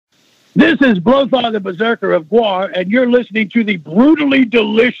This is Blothar the Berserker of Gwar, and you're listening to the Brutally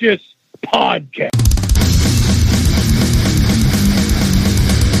Delicious Podcast.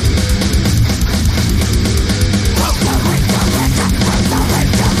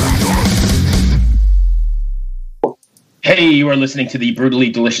 Hey, you are listening to the Brutally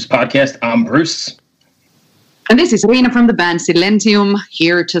Delicious Podcast. I'm Bruce. And this is Rena from the band Silentium,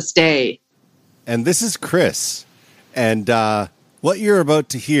 here to stay. And this is Chris. And what you're about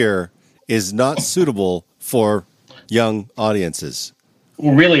to hear is not suitable for young audiences.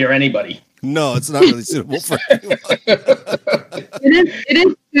 Really, or anybody? No, it's not really suitable for anyone. It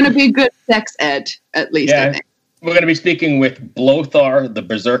is going to be good sex ed, at least, I think. We're going to be speaking with Blothar the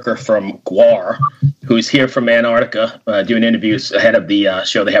Berserker from Gwar, who's here from Antarctica, doing interviews ahead of the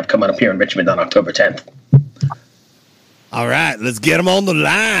show they have coming up here in Richmond on October 10th. All right, let's get him on the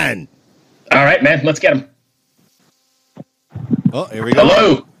line. All right, man, let's get him. Oh, here we go.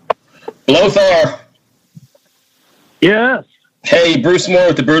 Hello, Blothar. Yes. Hey, Bruce Moore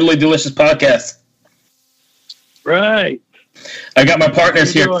with the Brutally Delicious Podcast. Right. I got my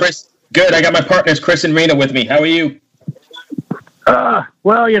partners here, Chris. Good. I got my partners, Chris and Rena, with me. How are you?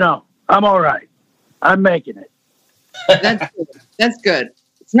 Well, you know, I'm all right. I'm making it. That's good. That's good.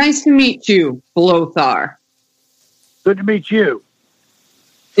 It's nice to meet you, Blothar. Good to meet you.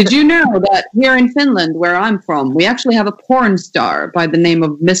 Did you know that here in Finland, where I'm from, we actually have a porn star by the name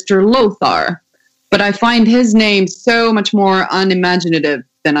of Mr. Lothar? But I find his name so much more unimaginative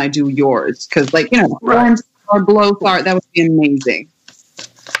than I do yours. Because, like, you know, porn star Blothar, that would be amazing.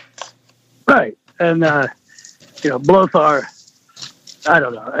 Right. And, you know, Blothar, I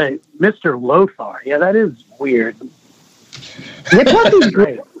don't know. Hey, Mr. Lothar. Yeah, that is weird. Maybe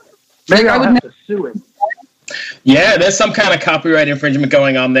I'll have to sue him. Yeah, there's some kind of copyright infringement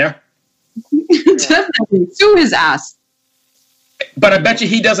going on there. Definitely. Sue his ass. But I bet you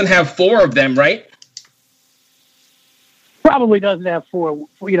he doesn't have 4 of them, right? Probably doesn't have 4,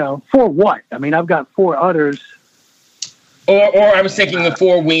 you know, 4 what? I mean, I've got 4 others. Or I was thinking the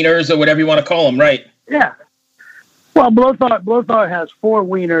 4 wieners or whatever you want to call them, right? Yeah. Well, Blothar has 4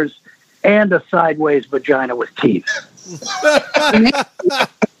 wieners and a sideways vagina with teeth.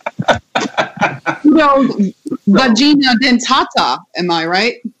 You know, vagina dentata, am I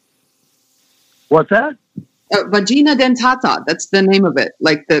right? What's that? Vagina dentata, that's the name of it,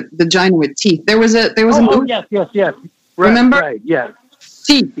 like the vagina with teeth. There was a movie. Yes. Right, Remember? Right, yes.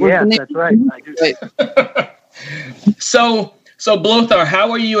 Teeth. Yes, that's right. So Blothar,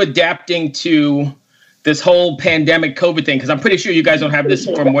 how are you adapting to this whole pandemic COVID thing? Because I'm pretty sure you guys don't have this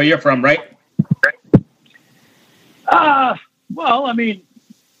from where you're from, right? Well, I mean,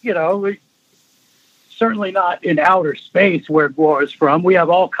 you know, certainly not in outer space where Gwar is from. We have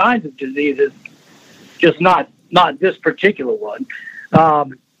all kinds of diseases, just not this particular one.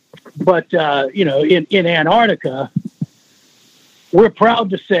 But you know, in Antarctica, we're proud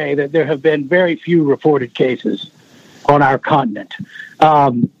to say that there have been very few reported cases on our continent.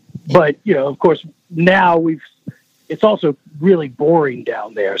 But, you know, of course, now it's also really boring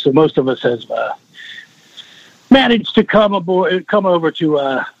down there. So most of us have managed to come over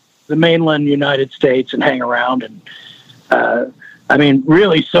to the mainland United States and hang around. And I mean,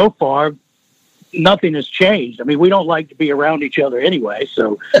 really, so far, nothing has changed. I mean, we don't like to be around each other anyway,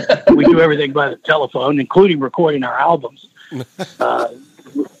 so we do everything by the telephone, including recording our albums.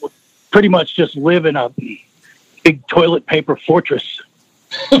 Pretty much just live in a big toilet paper fortress.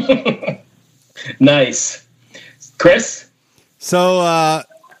 Nice. Chris? So,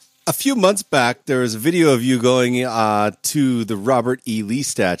 a few months back, there was a video of you going to the Robert E. Lee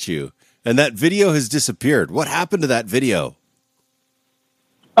statue, and that video has disappeared. What happened to that video?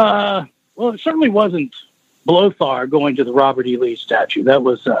 Well, it certainly wasn't Blothar going to the Robert E. Lee statue. That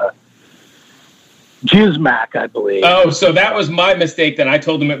was Gizmac, I believe. Oh, so that was my mistake then. I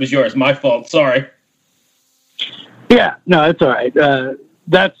told him it was yours. My fault. Sorry. Yeah, no, it's all right.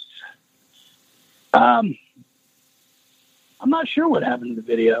 That's... I'm not sure what happened to the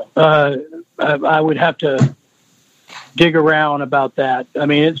video. I would have to dig around about that. I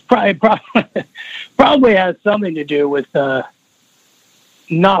mean, it's probably has something to do with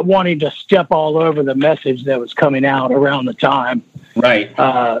not wanting to step all over the message that was coming out around the time. Right.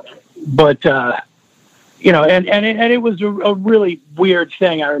 But you know, and it was a really weird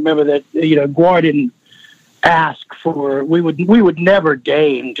thing. I remember that, you know, Gwar didn't ask for. We would never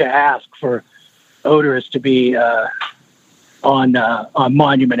deign to ask for Odorous to be on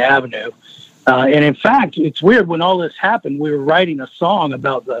Monument Avenue. And in fact, it's weird, when all this happened, we were writing a song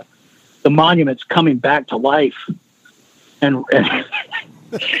about the monuments coming back to life. And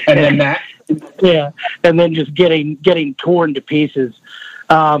then that. Yeah. And then just getting torn to pieces.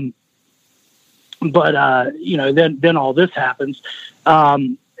 but then all this happens.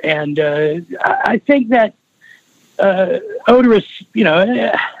 And I think that Odorous,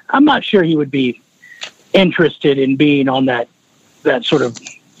 I'm not sure he would be interested in being on that sort of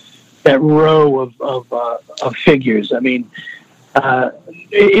that row of figures. I mean,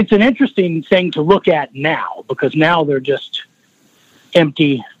 it's an interesting thing to look at now, because now they're just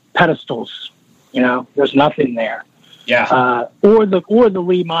empty pedestals. There's nothing there. Yeah. Or the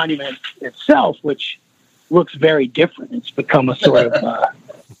Lee Monument itself, which looks very different. It's become a sort of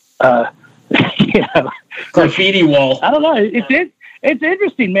graffiti wall. I don't know. It's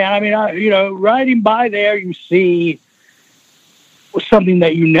interesting, man. I mean, riding by there, you see something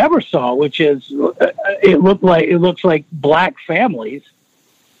that you never saw, which is it looks like black families.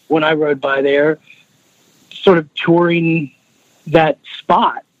 When I rode by there, sort of touring that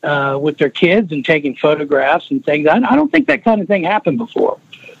spot with their kids and taking photographs and things. I don't think that kind of thing happened before,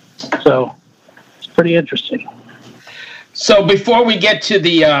 so it's pretty interesting. So before we get to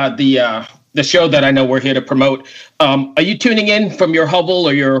the show that I know we're here to promote, are you tuning in from your hovel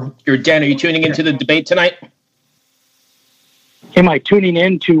or your den? Are you tuning into the debate tonight? Am I tuning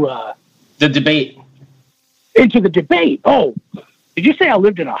into the debate? Into the debate? Oh, did you say I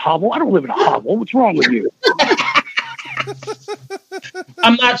lived in a hovel? I don't live in a hovel. What's wrong with you?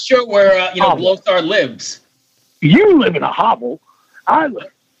 I'm not sure where Blothar lives. You live in a hovel. I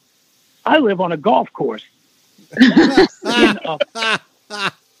live on a golf course.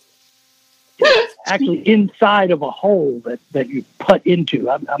 Actually, inside of a hole that you putt into.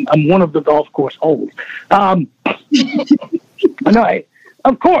 I'm one of the golf course holes. No,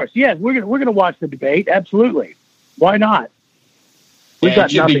 of course, yes. We're gonna watch the debate. Absolutely. Why not? We've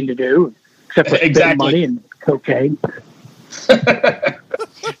got nothing to do except for spend money and cocaine.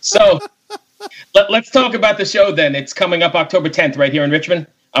 So let's talk about the show then. It's coming up October 10th right here in Richmond.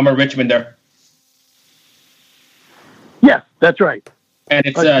 I'm a Richmonder. Yes, that's right. And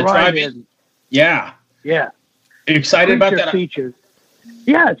it's drive-in. Yeah. Yeah. Are you excited about that? Features.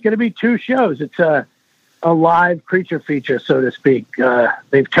 Yeah, it's going to be 2 shows. It's a live creature feature, so to speak.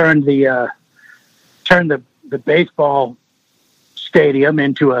 They've turned the baseball stadium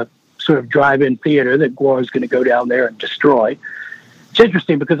into a sort of drive-in theater that Gwar is going to go down there and destroy. It's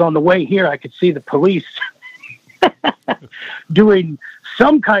interesting because on the way here, I could see the police doing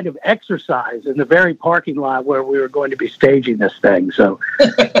some kind of exercise in the very parking lot where we were going to be staging this thing. So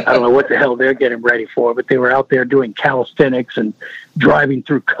I don't know what the hell they're getting ready for, but they were out there doing calisthenics and driving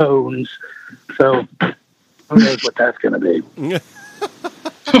through cones. So who knows what that's going to be.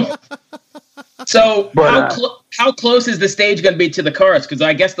 So how close is the stage going to be to the cars? Because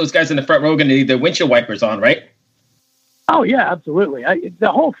I guess those guys in the front row are going to need their windshield wipers on, right? Oh, yeah, absolutely.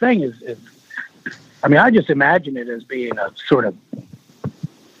 The whole thing is, I mean, I just imagine it as being a sort of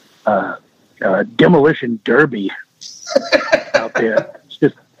demolition derby out there. It's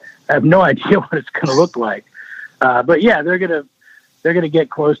just, I have no idea what it's going to look like. But yeah, they're gonna get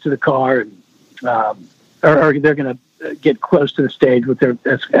close to the car, and or they're gonna get close to the stage with their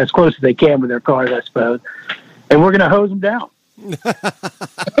as close as they can with their cars, I suppose. And we're gonna hose them down.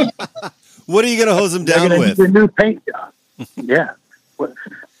 What are you gonna hose them down with? The new paint job. Yeah.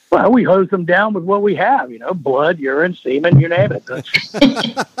 Well, we hose them down with what we have, blood, urine, semen, you name it. That's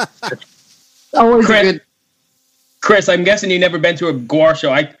always good. Chris, I'm guessing you've never been to a Gwar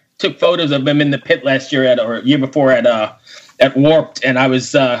show. I took photos of them in the pit last year or year before at Warped, and I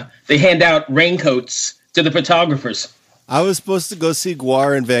was they hand out raincoats to the photographers. I was supposed to go see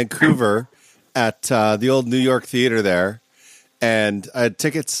Gwar in Vancouver at the old New York Theater there, and I had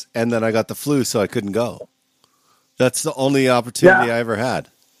tickets, and then I got the flu, so I couldn't go. That's the only opportunity I ever had.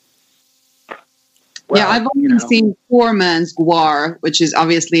 Well, I've only seen Poor Man's Gwar, which is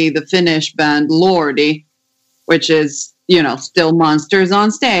obviously the Finnish band Lordi, which is, still monsters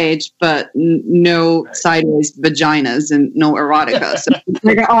on stage, but no sideways vaginas and no erotica. So it's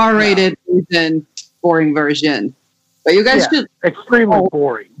like an R-rated version, boring version. But you guys should... Extremely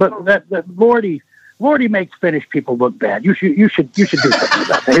boring. But that Lordi makes Finnish people look bad. You should do something about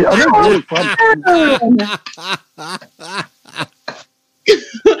that. They're really fun.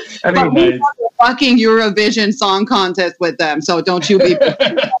 I mean, we won the fucking Eurovision Song Contest with them, so don't you be...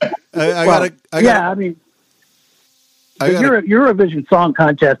 The Eurovision Song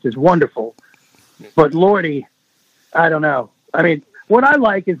Contest is wonderful, but Lordi, I don't know. I mean, what I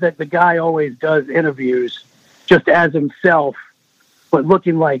like is that the guy always does interviews just as himself, but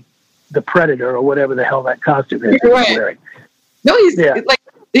looking like the Predator or whatever the hell that costume is. Right. No, like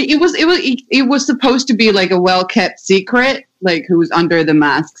it was supposed to be like a well-kept secret, like who's under the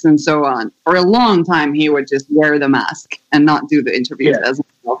masks and so on. For a long time, he would just wear the mask and not do the interviews as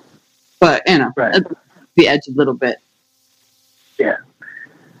well. but Right. the edge a little bit. Yeah.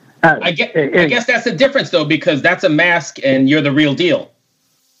 I guess that's the difference, though, because that's a mask and you're the real deal.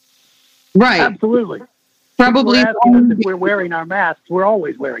 Right. Absolutely. Probably. If we're wearing our masks, we're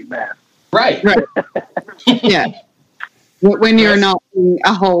always wearing masks. Right. Yeah. When you're not in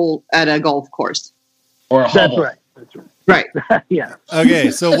a hole at a golf course. Or a hovel. That's right. Right. Yeah.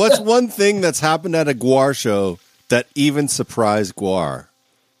 Okay, so what's one thing that's happened at a Gwar show that even surprised Gwar?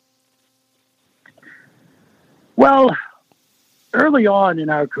 Well, early on in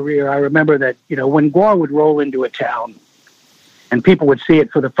our career, I remember that, when Gwar would roll into a town and people would see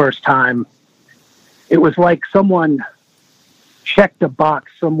it for the first time, it was like someone checked a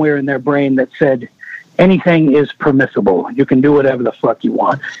box somewhere in their brain that said, anything is permissible. You can do whatever the fuck you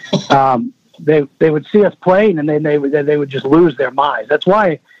want. They would see us playing and then they would just lose their minds. That's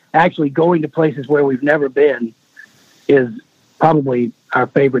why actually going to places where we've never been is probably our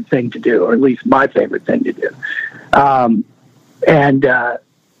favorite thing to do, or at least my favorite thing to do.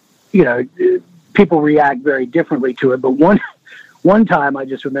 People react very differently to it. But one time I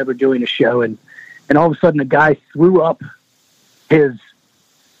just remember doing a show and all of a sudden a guy threw up his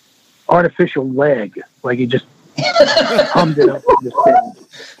artificial leg, like he just hummed it up on the stage.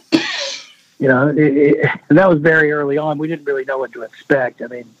 And that was very early on. We didn't really know what to expect. I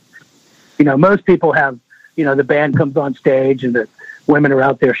mean, most people have, the band comes on stage and the women are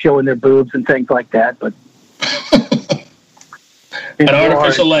out there showing their boobs and things like that. But an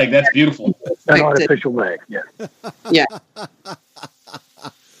artificial leg, that's beautiful. An artificial leg, yeah. Yeah.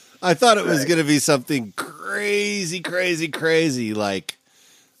 I thought it was going to be something crazy, like,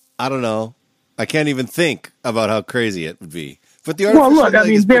 I don't know. I can't even think about how crazy it would be. But the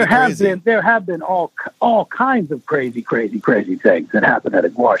there have been all kinds of crazy things that happen at a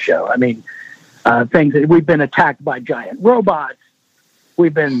Gwar show. I mean, things that we've been attacked by giant robots.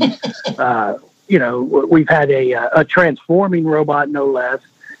 We've been, we've had a transforming robot, no less.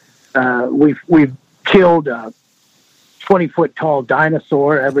 We've killed a 20-foot tall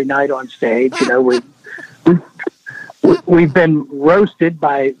dinosaur every night on stage. We've been roasted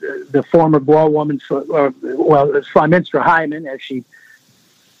by the former Gwar woman, Slyminstra Hyman, as she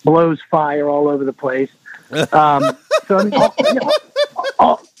blows fire all over the place. So I mean,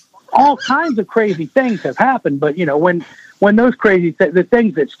 all kinds of crazy things have happened. But when those the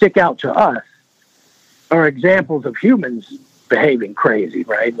things that stick out to us are examples of humans behaving crazy,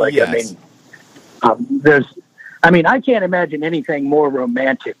 right? Like, yes. I can't imagine anything more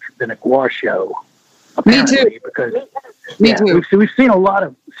romantic than a Gwar show. Apparently, Me too. Because Me too. we've seen a lot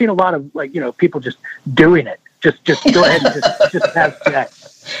of people just doing it. Just go ahead and just have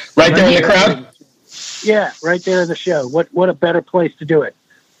sex. Right there in the crowd. Yeah, right there in the show. What a better place to do it?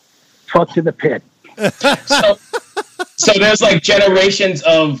 Fuck to the pit. So there's like generations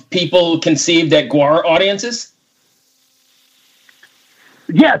of people conceived at Gwar audiences.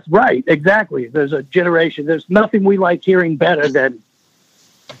 Yes, right, exactly. There's a generation. There's nothing we like hearing better than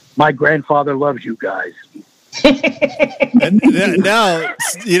 "My grandfather loves you guys." And now,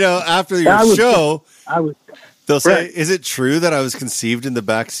 after your show, they'll say, right. Is it true that I was conceived in the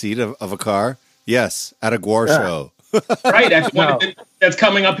back seat of a car? Yes, at a Gwar show. Right, that's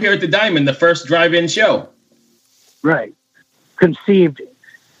coming up here at the Diamond, the first drive-in show. Right. Conceived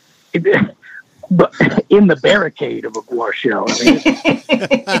but in the barricade of a Gwar show. I mean,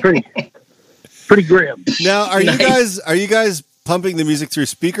 it's pretty grim. Now, are you guys pumping the music through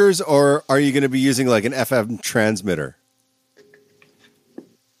speakers, or are you going to be using like an FM transmitter?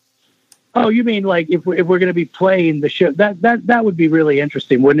 Oh, you mean like if we're going to be playing the show? That would be really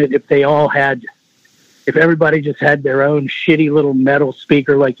interesting, wouldn't it? If everybody just had their own shitty little metal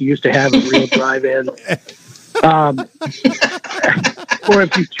speaker like you used to have at Real Drive-In. Or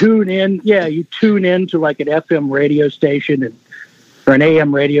if you tune in to like an FM radio station or an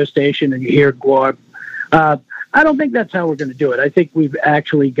AM radio station and you hear Gwar. I don't think that's how we're going to do it. I think we've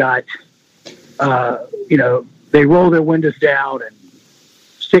actually got, they roll their windows down and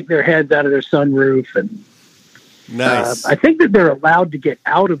stick their heads out of their sunroof. And nice. I think that they're allowed to get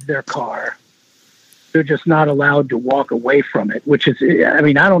out of their car. They're just not allowed to walk away from it, which is, I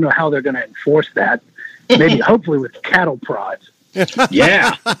don't know how they're going to enforce that. Maybe, hopefully with cattle prods.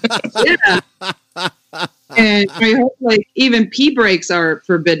 Yeah. Yeah. And I hope even pee breaks are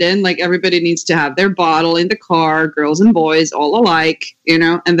forbidden. Like everybody needs to have their bottle in the car, girls and boys all alike,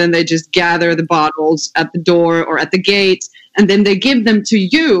 and then they just gather the bottles at the door or at the gate, and then they give them to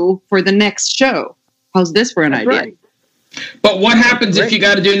you for the next show. How's this for an idea? Right. But what happens if you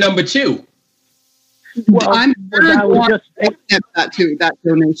got to do number 2? Well, I'm sure I would just accept that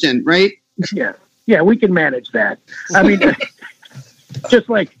donation, right? Yeah, we can manage that. I mean, just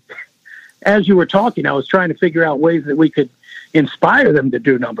like as you were talking, I was trying to figure out ways that we could inspire them to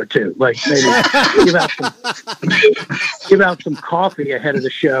do number 2. Like maybe give out some coffee ahead of the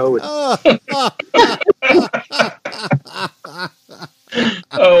show.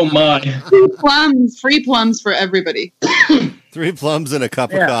 Oh my! Free plums for everybody. 3 plums and a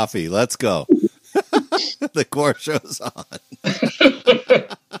cup of coffee. Let's go. The Gwar show's on.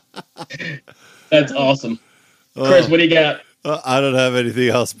 That's awesome. Chris, what do you got? I don't have anything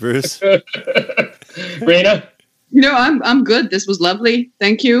else, Bruce. Raina? No, I'm good. This was lovely.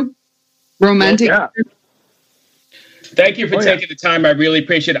 Thank you. Romantic. Well, yeah. Thank you for taking the time. I really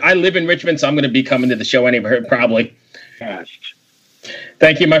appreciate it. I live in Richmond, so I'm going to be coming to the show anyway, probably. Yes.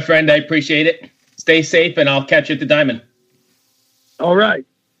 Thank you, my friend. I appreciate it. Stay safe, and I'll catch you at the Diamond. All right.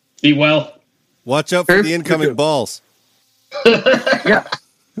 Be well. Watch out for the incoming balls. Yeah.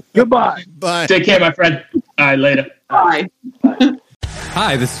 Goodbye. Bye. Take care, my friend. All right, later. Bye.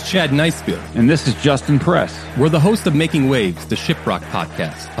 Hi, this is Chad Nicefield. And this is Justin Press. We're the host of Making Waves, the Shiprock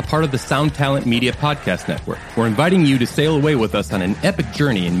podcast, a part of the Sound Talent Media Podcast Network. We're inviting you to sail away with us on an epic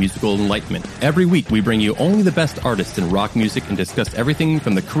journey in musical enlightenment. Every week, we bring you only the best artists in rock music and discuss everything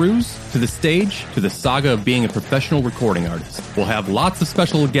from the cruise, to the stage, to the saga of being a professional recording artist. We'll have lots of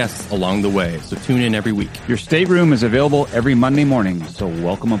special guests along the way, so tune in every week. Your stateroom is available every Monday morning, so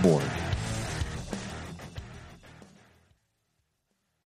welcome aboard.